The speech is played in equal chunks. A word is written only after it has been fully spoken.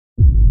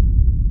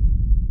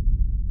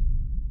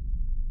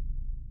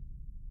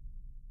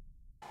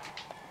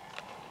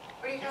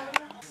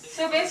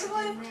So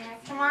basically,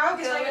 tomorrow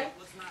we can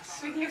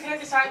do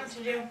character decide what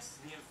to do.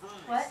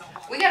 What?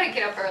 We gotta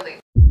get up early.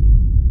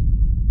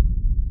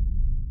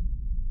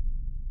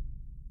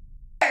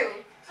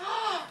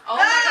 Oh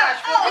my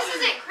gosh, well this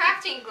isn't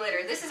crafting glitter,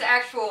 this is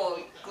actual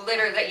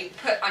glitter that you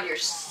put on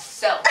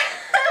yourself.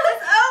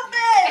 It's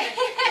open!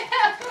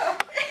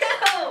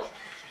 Ew!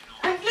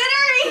 I'm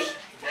glittery!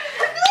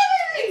 I'm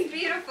glittery! It's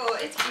beautiful,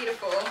 it's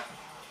beautiful.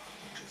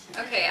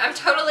 Okay, I'm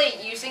totally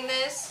using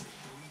this,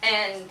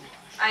 and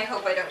I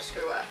hope I don't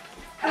screw up.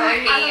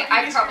 Knowing me,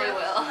 I probably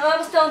will.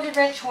 I'm still in your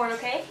branch horn,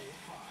 okay?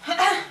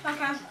 Okay.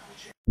 I'm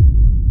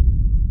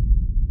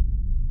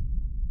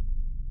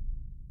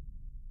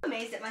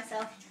amazed at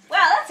myself. Wow,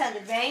 that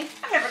sounded vain.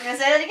 I'm never gonna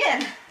say that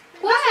again.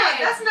 What?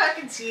 That's not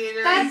conceited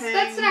or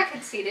That's not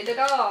conceited at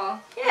all.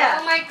 Yeah.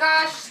 Oh my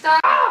gosh, stop.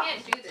 I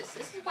can't do this.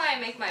 This is why I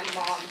make my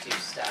mom do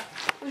stuff.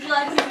 Would you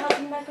like me to help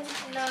you, Michael?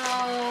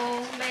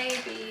 No,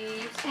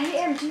 maybe. Hey,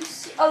 Aaron, do you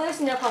see? Oh, there's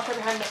no pop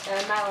behind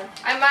Madeline.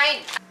 I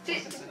might. Do you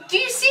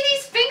see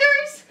these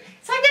fingers?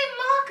 It's like they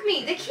mock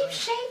me. They keep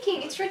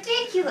shaking. It's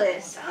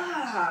ridiculous.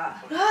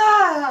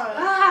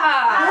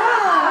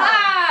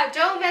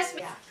 Don't mess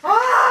me up.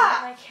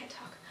 I can't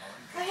talk.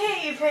 I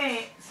hate you,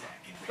 paint.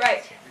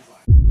 Right.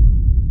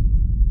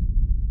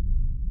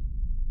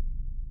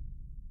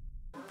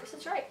 This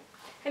is right.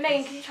 Hey,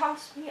 Megan, can you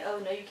toss me? Oh,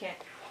 no, you can't.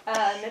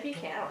 Maybe you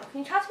can't. I don't know. Can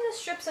you toss me the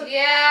strips of?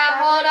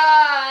 Yeah, hold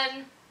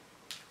on.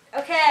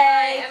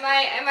 Okay. Am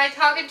I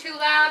talking too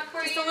loud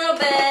for Just you? a little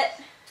bit.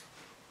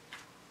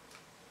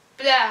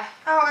 Blah.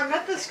 Oh, I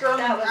met this girl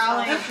named was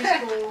Allie. fun. She's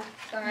cool.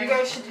 Sorry. You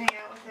guys should hang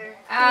out with her.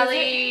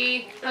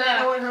 Allie. I don't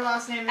know what her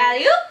last name is.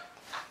 Alley-oop.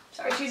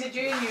 But she's a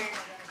junior.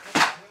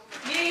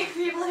 Yay,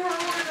 people who are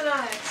older than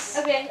us.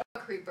 Okay.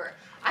 Creeper.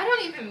 I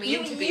don't even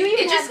mean to be. you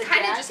even It just have the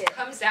kind of just jacket.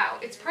 comes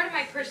out. It's part of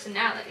my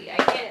personality.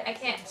 I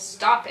can't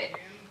stop it.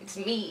 It's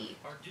me.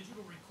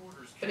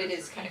 But it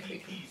is kind of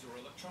creepy.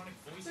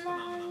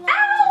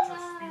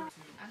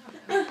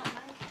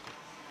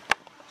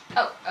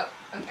 Oh,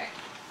 okay.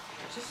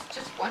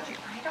 Just wondering.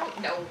 I don't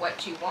know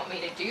what you want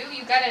me to do.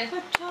 You gotta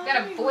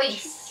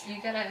voice.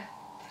 You gotta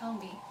tell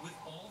me. With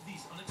all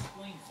these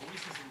unexplained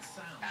voices and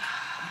sounds,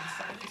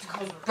 It's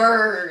called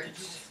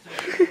birds.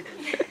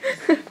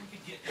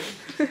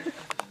 Have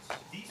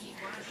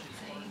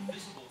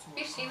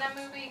you seen that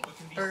movie?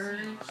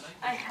 Birds.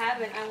 I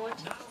haven't. I want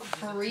to.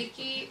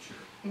 Freaky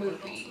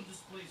movie.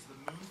 displays the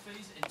moon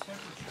phase and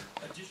temperature,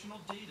 additional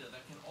data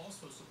that can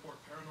also support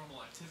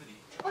paranormal activity.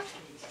 What?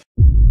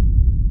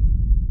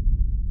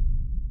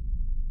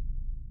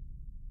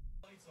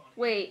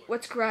 Wait,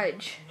 what's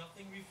grudge?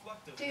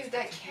 Dude,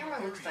 that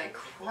camera looks like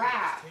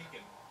crap.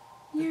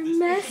 You're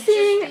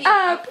messing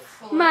up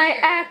my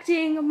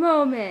acting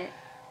moment.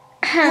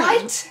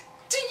 What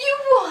do you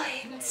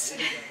want?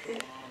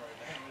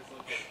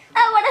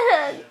 I want a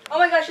hug. Oh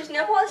my gosh, this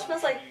nail polish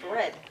smells like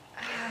bread.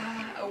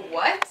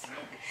 What?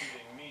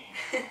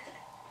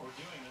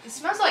 It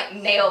smells like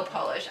nail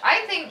polish.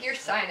 I think your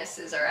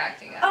sinuses are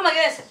acting Oh up. my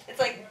goodness, it's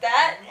like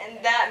that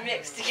and that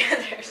mixed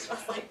together. It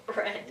smells like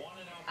bread.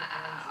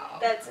 Wow.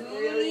 That's Who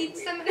really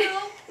needs some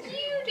help?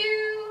 You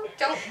do.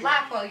 Don't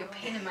laugh while you're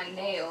painting my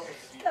nails.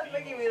 Stop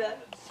making me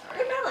that.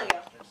 Where'd Madeline go?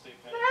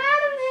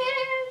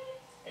 Madeline,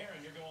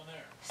 Aaron, you're going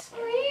there.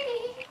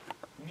 sweetie,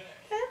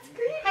 That's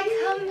creepy.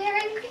 I come there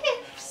in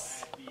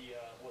gifts.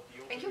 What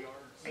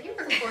Are you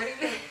recording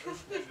this?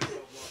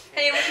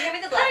 Hey, would you give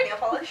me the black nail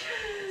polish?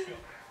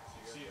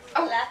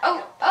 Oh.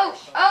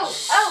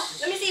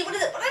 Let me see. What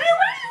is it? What is it?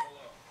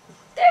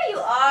 There you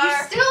are. You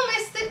still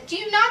missed it. Do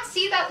you not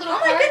see that little Oh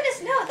my part?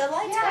 goodness, no, the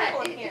light's Yeah,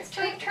 purple in here. it's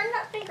Turn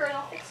that finger and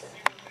I'll fix it.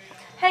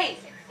 Hey,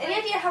 any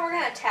idea how we're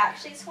gonna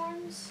attach these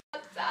horns?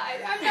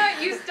 Outside. I'm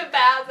not used to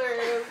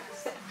bathrooms.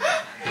 Oh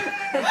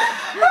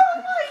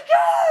my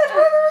god!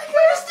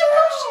 Where's the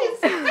bushes?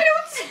 I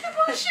don't see the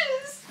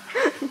bushes.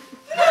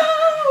 No!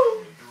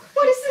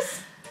 What is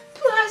this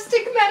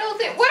plastic metal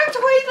thing? What are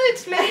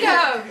toilets made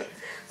of?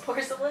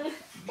 Porcelain?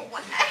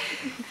 What?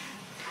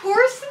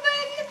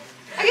 Porcelain?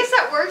 I guess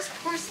that works.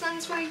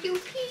 Porcelain's where you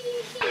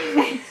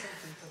pee.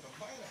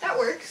 That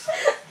works.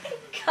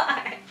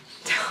 God.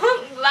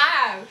 Don't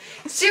laugh.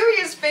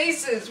 Serious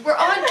faces. We're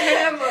on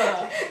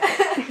camera.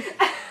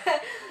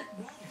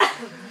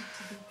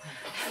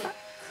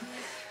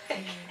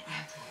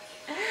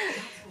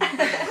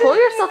 Pull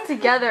yourself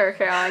together,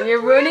 Caroline.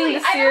 You're ruining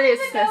the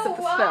seriousness of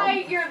the I don't even know why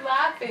film. you're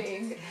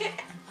laughing.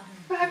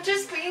 I'm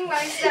just being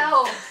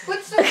myself.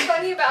 What's so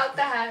funny about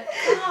that?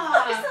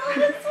 God.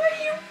 That's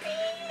where you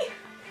pee.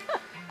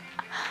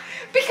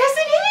 Because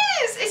it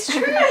is. It's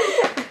true.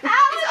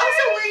 It's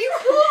also where you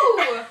poo.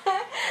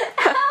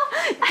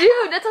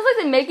 Dude, that sounds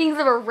like the makings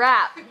of a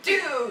rap.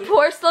 Dude.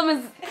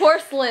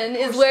 Porcelain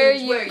is where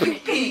you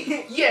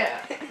pee. Yeah,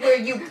 where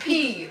you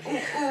pee. Ooh,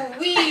 ooh,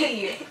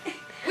 wee.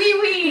 Wee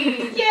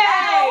wee.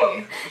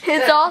 Yay.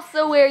 It's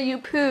also where you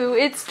poo.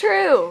 It's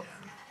true.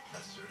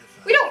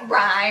 We don't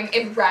rhyme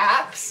in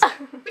raps. Have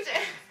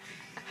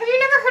you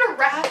never heard a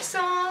rap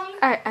song?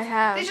 I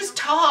have. They just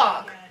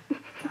talk.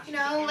 You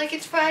know, like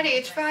it's Friday,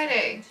 it's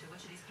Friday.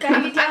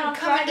 Gotta get down I'm on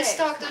coming to Friday.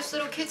 stalk those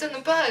little kids on the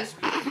bus.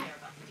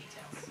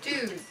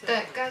 Dude,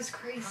 that guy's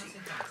crazy.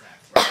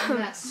 Writing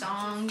that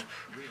song.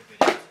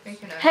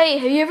 Hey,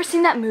 have you ever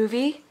seen that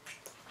movie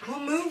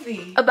What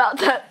movie? about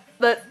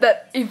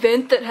that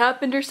event that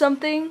happened or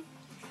something?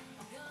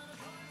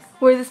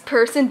 Where this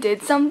person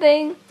did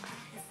something?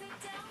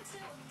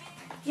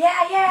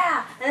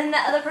 Yeah. And then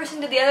that other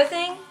person did the other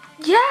thing?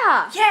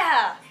 Yeah.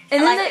 Yeah.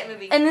 And I then like that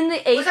movie. And then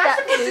they ate Was I that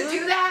supposed food. to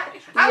do that?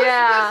 I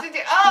Yeah. was supposed to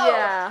do. Oh,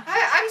 Yeah.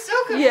 I'm so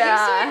confused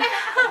Yeah.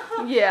 right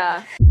now.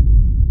 Yeah.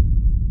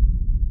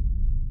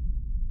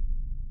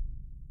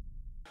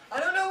 I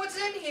don't know what's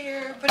in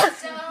here, but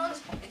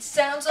it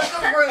sounds like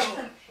a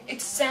room.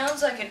 It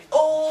sounds like an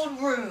old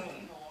room.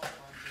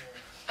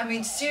 I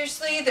mean,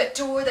 seriously, that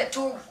door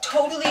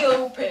totally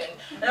open.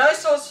 And I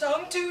saw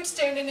some dude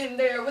standing in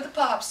there with a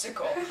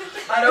popsicle.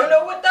 I don't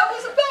know what that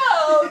was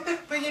about,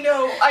 but you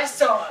know, I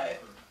saw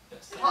it.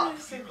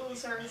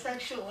 Popsicles are a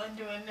sexual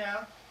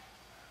innuendo.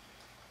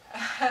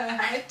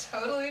 I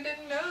totally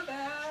didn't know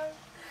that.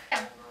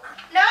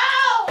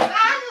 No,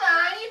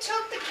 Madeline, you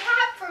took the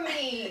cat from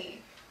me.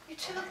 You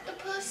took the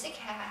pussy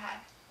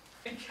cat.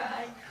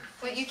 Okay.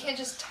 Wait, you can't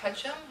just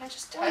touch them? I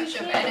just Well, you touch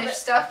them, can, and if but-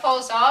 stuff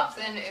falls off,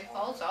 then it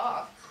falls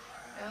off.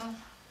 No.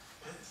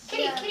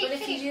 Kitty, Yeah, kitty, but if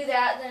kitty. you do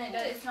that, then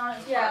it's not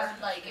as Yeah.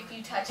 hard. Like, if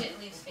you touch it, it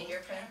leaves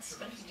fingerprints.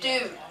 But if you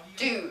do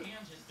Dude.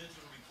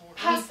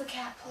 pass the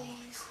cat,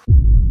 please.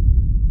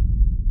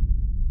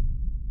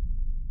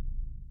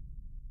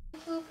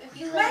 If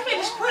you let Megan,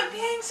 just quit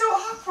being so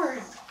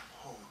awkward.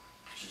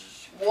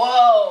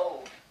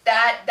 Whoa.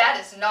 That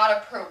is not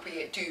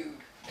appropriate, dude.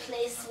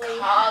 place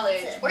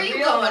College. Where are you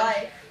Real going?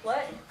 life.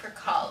 What? For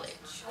college.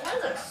 I want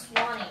to go to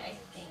Swanee, I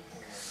think.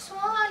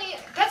 Swanee.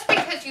 That's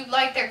because you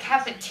like their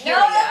cafeteria.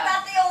 No, that's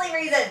not the only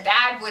reason.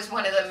 That was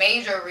one of the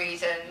major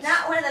reasons.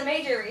 Not one of the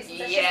major reasons.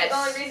 That's Yes. just the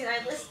only reason I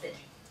listed.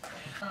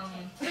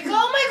 Like,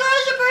 oh my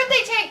gosh, a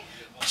birthday tape.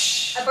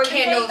 A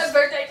birthday Candles. tape. A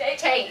birthday tape.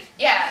 Tape.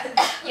 Yeah.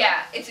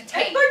 Yeah, it's a A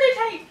tape. birthday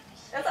tape.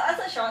 That's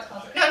a Sean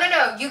calls it.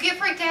 No. You get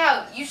freaked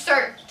out. You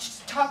start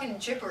just talking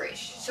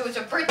gibberish. So it's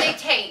a birthday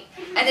tape,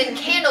 and then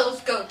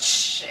candles go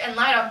and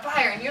light on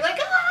fire, and you're like,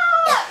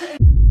 ah!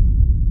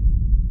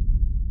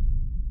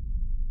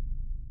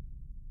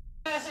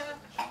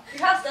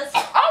 Your house does.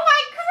 Oh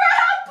my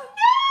crap!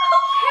 No!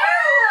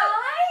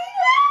 Caroline!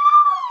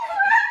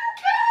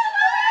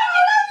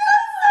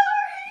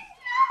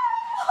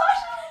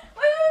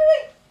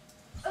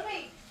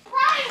 Okay,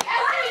 drying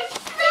as we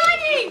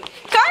speak!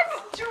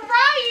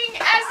 Drying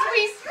as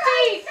we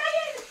speak!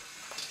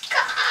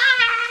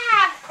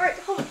 Ah! Alright,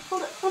 hold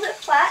it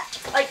flat,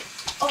 like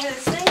over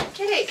this thing.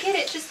 Get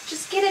it,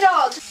 just get it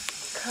all.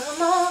 Just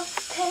come on,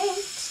 paint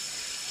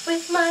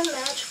with my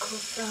magical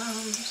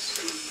thumbs.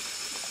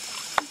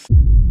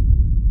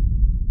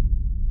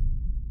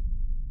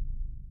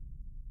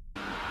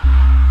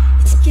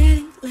 It's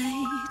getting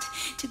late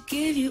to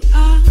give you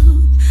up.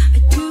 I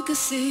took a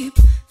sip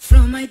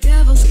from my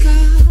devil's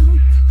cup.